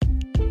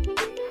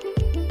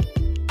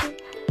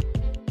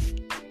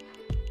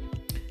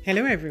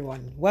Hello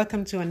everyone,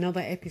 welcome to another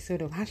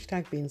episode of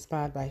Be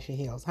Inspired by She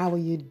Heals. How are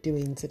you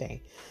doing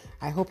today?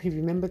 I hope you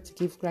remembered to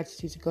give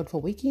gratitude to God for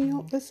waking you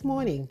up this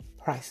morning.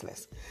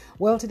 Priceless.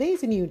 Well, today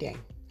is a new day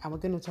and we're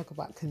going to talk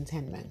about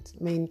contentment.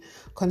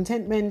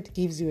 Contentment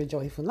gives you a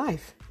joyful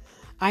life.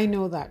 I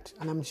know that,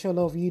 and I'm sure a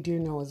lot of you do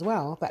know as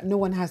well, that no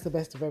one has the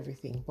best of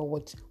everything. But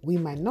what we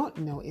might not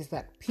know is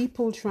that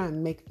people try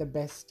and make the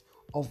best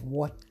of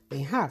what they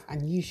have,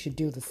 and you should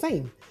do the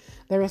same.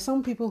 There are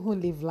some people who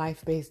live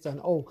life based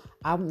on,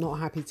 I'm not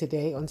happy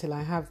today. Until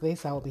I have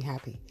this, I'll be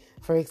happy.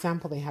 For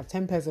example, they have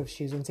 10 pairs of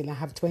shoes. Until I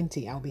have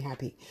 20, I'll be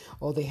happy.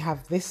 Or they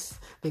have this,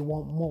 they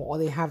want more. Or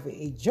they have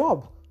a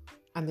job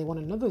and they want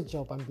another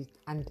job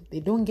and they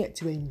don't get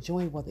to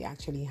enjoy what they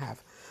actually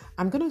have.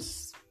 I'm going to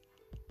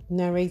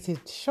narrate a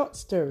short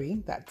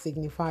story that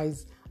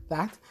signifies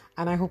that,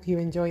 and I hope you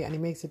enjoy it and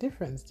it makes a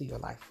difference to your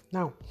life.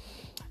 Now,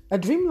 a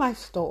Dream Life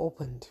store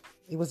opened.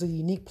 It was a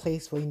unique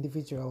place for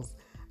individuals.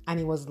 And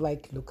it was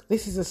like, look,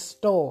 this is a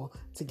store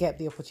to get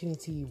the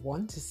opportunity you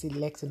want to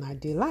select an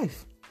ideal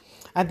life.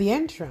 At the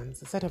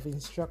entrance, a set of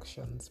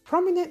instructions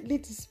prominently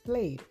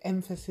displayed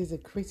emphasizes a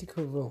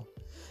critical role.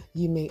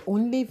 You may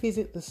only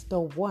visit the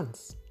store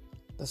once.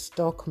 The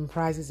store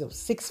comprises of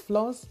 6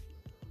 floors.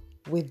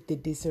 With the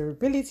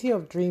desirability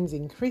of dreams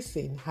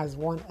increasing as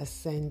one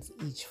ascends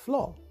each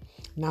floor.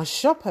 Now,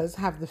 shoppers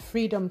have the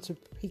freedom to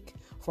pick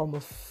from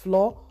a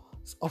floor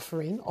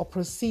offering or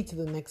proceed to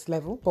the next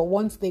level, but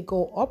once they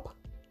go up,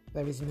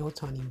 there is no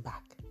turning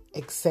back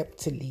except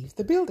to leave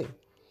the building.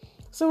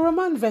 So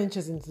Roman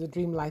ventures into the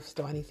Dream Life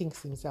store and he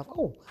thinks to himself,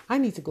 I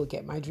need to go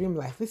get my dream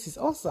life. This is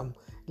awesome.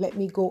 Let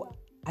me go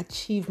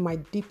achieve my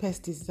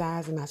deepest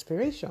desires and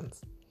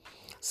aspirations.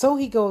 So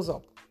he goes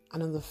up,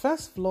 and on the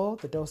first floor,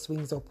 the door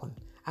swings open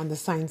and the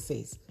sign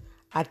says,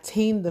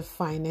 attain the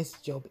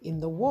finest job in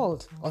the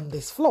world on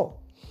this floor.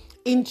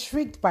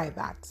 Intrigued by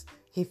that,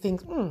 he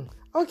thinks,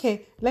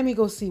 okay, let me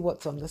go see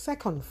what's on the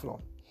second floor.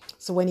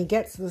 So when he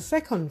gets to the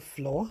second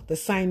floor, the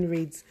sign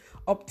reads,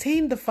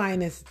 obtain the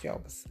finest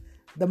jobs,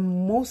 the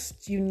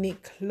most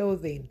unique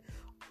clothing,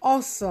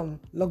 awesome,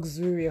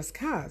 luxurious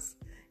cars.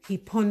 He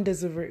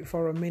ponders over it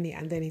for a minute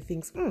and then he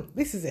thinks,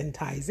 this is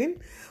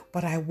enticing,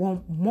 but I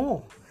want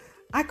more.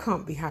 I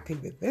can't be happy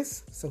with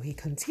this. So he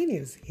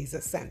continues his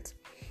ascent.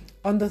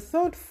 On the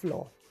third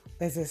floor,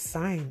 there's a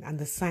sign and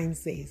the sign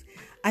says,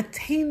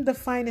 attain the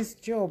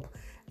finest job,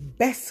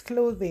 best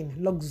clothing,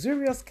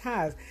 luxurious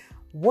cars,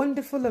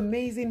 wonderful,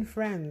 amazing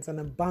friends, and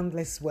a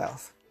boundless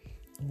wealth.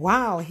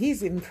 Wow,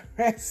 he's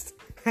impressed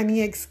and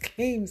he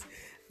exclaims,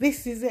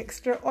 this is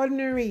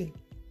extraordinary.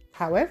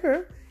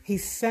 However, he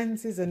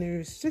senses an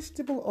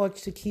irresistible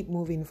urge to keep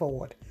moving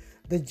forward.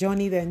 The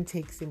journey then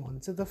takes him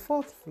on to the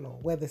fourth floor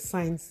where the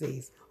sign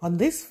says, on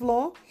this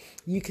floor,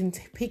 you can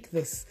pick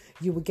this.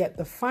 You will get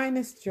the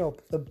finest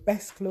job, the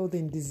best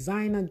clothing,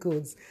 designer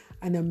goods,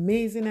 an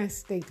amazing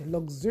estate,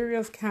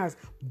 luxurious cars,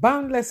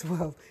 boundless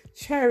wealth,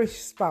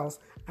 cherished spouse,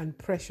 and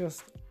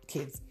precious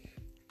kids.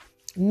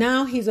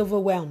 Now he's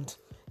overwhelmed.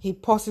 He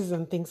pauses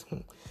and thinks,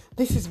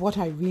 this is what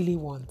I really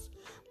want.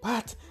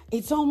 But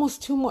it's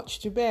almost too much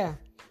to bear.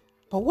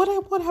 But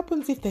what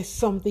happens if there's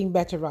something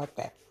better out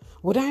there?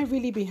 Would I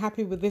really be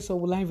happy with this or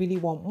will I really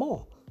want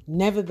more?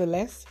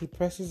 Nevertheless, he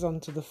presses on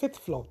to the 5th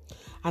floor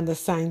and the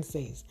sign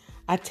says,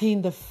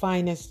 attain the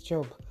finest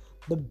job,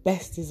 the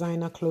best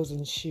designer clothes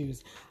and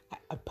shoes,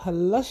 a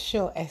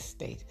palatial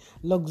estate,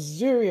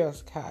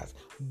 luxurious cars,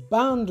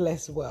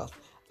 boundless wealth,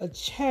 a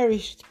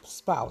cherished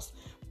spouse,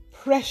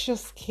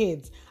 precious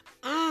kids,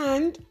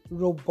 and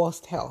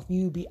robust health.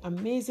 You'll be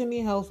amazingly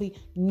healthy.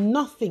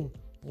 Nothing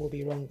will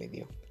be wrong with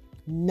you.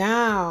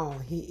 Now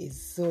he is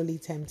sorely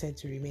tempted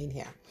to remain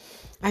here.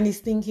 And he's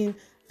thinking,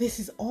 this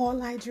is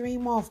all I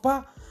dream of.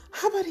 But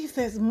how about if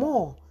there's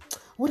more?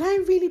 Would I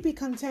really be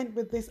content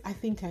with this? I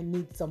think I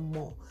need some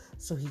more.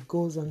 So he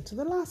goes on to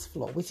the last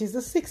floor, which is the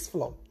 6th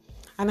floor.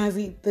 And as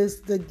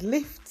the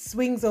lift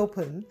swings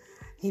open,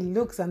 he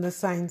looks and the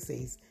sign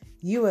says,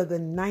 you are the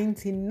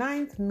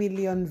 99th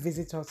million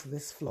visitor to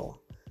this floor.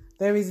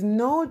 There is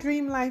no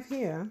dream life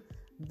here.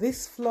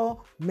 This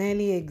floor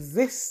merely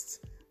exists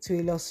to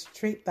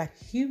illustrate that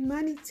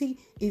humanity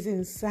is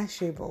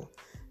insatiable.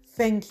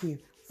 Thank you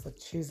for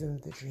choosing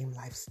the Dream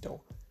Life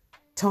store.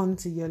 Turn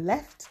to your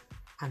left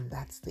and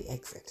that's the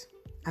exit.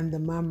 And the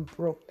man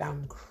broke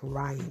down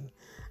crying.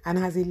 And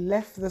as he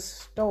left the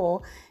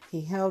store,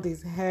 he held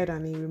his head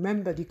and he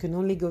remembered you can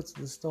only go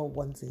to the store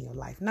once in your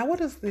life. Now, what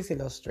does this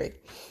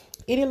illustrate?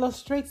 It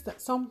illustrates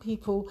that some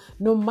people,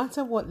 no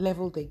matter what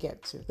level they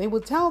get to, they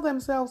will tell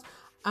themselves,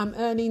 I'm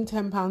earning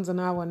 £10 an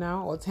hour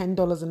now or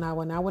 $10 an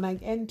hour now. When I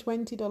earn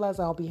 $20,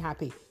 I'll be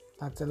happy.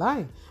 That's a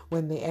lie.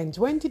 When they earn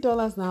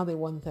 $20, now they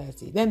want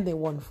 $30, then they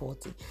want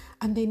 $40.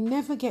 And they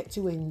never get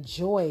to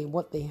enjoy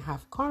what they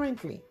have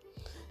currently.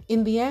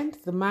 In the end,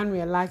 the man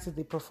realizes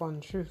the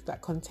profound truth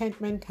that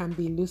contentment can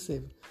be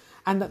elusive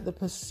and that the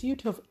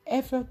pursuit of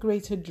ever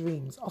greater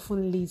dreams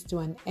often leads to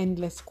an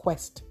endless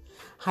quest,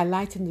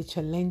 highlighting the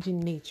challenging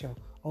nature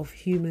of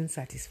human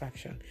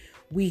satisfaction.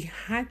 We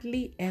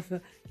hardly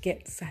ever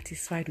get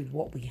satisfied with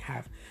what we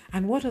have.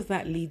 And what does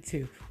that lead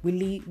to? We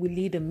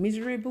lead a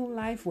miserable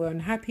life. We're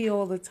unhappy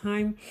all the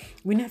time.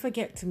 We never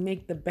get to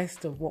make the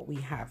best of what we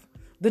have.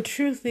 The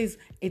truth is,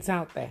 it's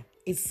out there.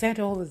 It's said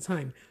all the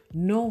time.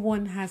 No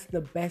one has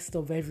the best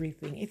of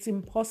everything. It's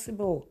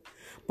impossible.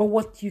 But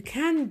what you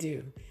can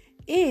do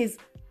is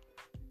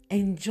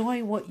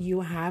enjoy what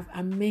you have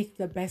and make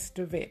the best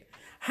of it.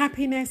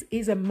 Happiness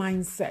is a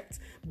mindset.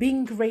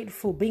 Being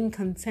grateful, being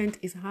content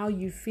is how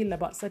you feel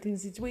about certain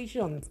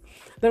situations.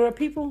 There are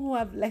people who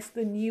have less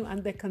than you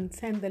and they're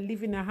content, they're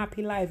living a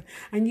happy life,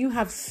 and you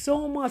have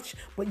so much,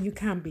 but you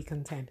can't be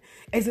content.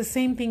 It's the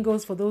same thing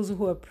goes for those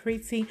who are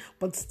pretty,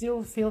 but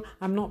still feel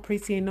I'm not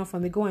pretty enough,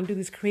 and they go and do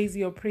these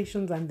crazy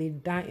operations and they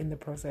die in the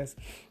process.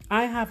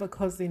 I have a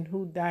cousin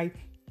who died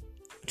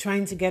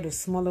trying to get a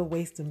smaller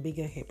waist and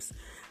bigger hips.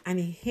 And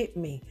it hit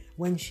me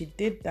when she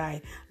did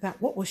die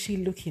that what was she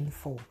looking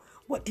for?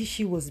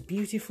 She was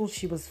beautiful.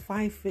 She was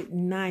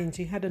 5'9".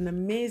 She had an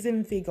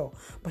amazing figure,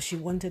 but she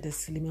wanted a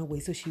slimmer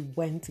waist. So she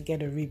went to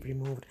get a rib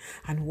removed.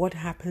 And what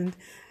happened?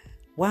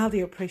 While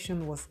the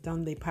operation was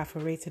done, they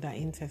perforated her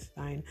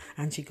intestine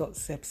and she got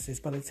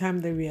sepsis. By the time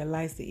they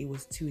realized that it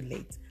was too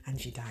late and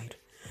she died.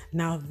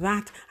 Now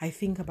that I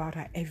think about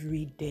her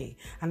every day,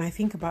 and I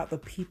think about the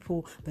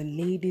people, the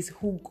ladies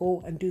who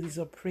go and do these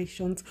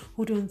operations,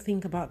 who don't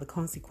think about the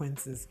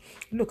consequences.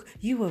 Look,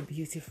 you are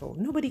beautiful.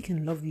 Nobody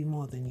can love you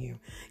more than you.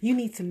 You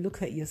need to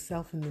look at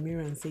yourself in the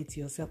mirror and say to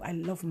yourself, I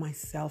love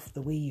myself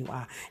the way you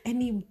are.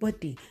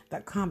 Anybody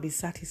that can't be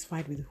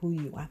satisfied with who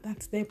you are,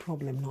 that's their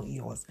problem, not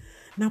yours.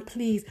 Now,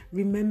 please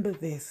remember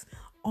this.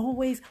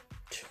 Always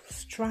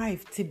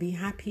strive to be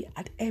happy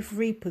at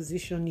every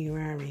position you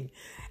are in.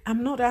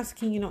 I'm not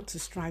asking you not to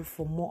strive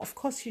for more. Of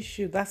course you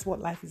should. That's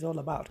what life is all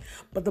about.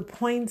 But the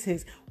point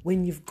is,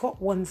 when you've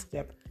got one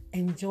step,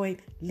 enjoy it,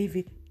 live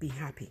it, be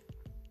happy.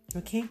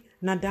 Okay?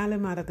 Now,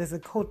 there's a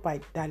quote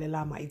by Dalai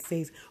Lama. It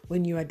says,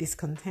 when you are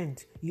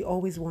discontent, you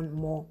always want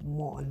more,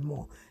 more, and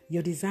more.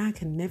 Your desire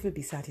can never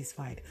be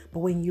satisfied. But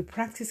when you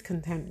practice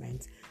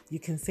contentment, you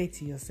can say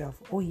to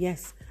yourself, oh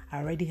yes, I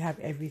already have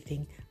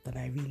everything that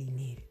I really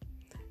need.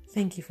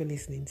 Thank you for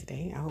listening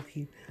today.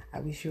 I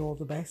wish you all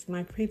the best. And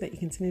I pray that you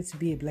continue to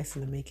be a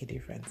blessing and make a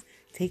difference.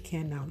 Take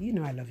care now. You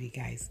know I love you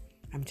guys.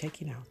 I'm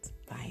checking out.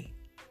 Bye.